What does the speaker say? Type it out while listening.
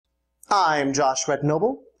I'm Josh Rhett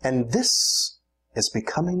Noble, and this is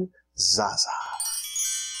Becoming Zaza.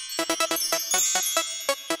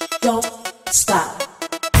 Don't stop.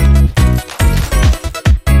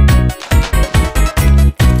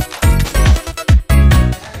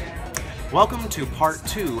 Welcome to part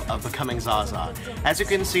 2 of Becoming Zaza. As you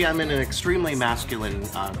can see, I'm in an extremely masculine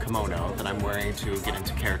kimono that I'm wearing to get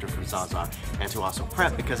into character for Zaza and to also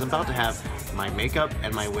prep because I'm about to have my makeup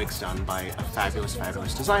and my wigs done by a fabulous,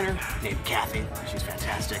 fabulous designer named Kathy. She's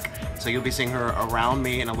fantastic. So you'll be seeing her around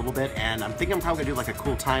me in a little bit, and I'm thinking I'm probably gonna do like a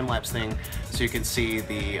cool time-lapse thing so you can see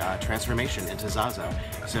the transformation into Zaza.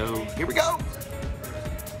 So here we go!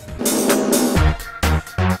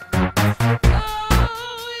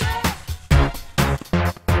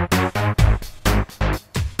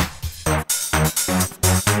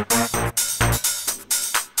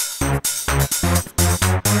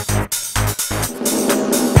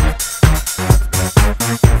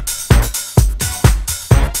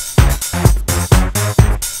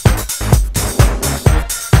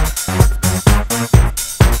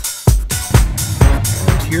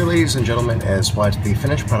 Here, ladies and gentlemen, is what the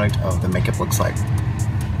finished product of the makeup looks like,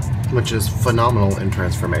 which is phenomenal in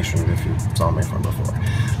transformation if you saw me from before.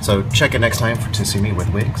 So check it next time to see me with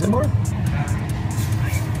wigs and more.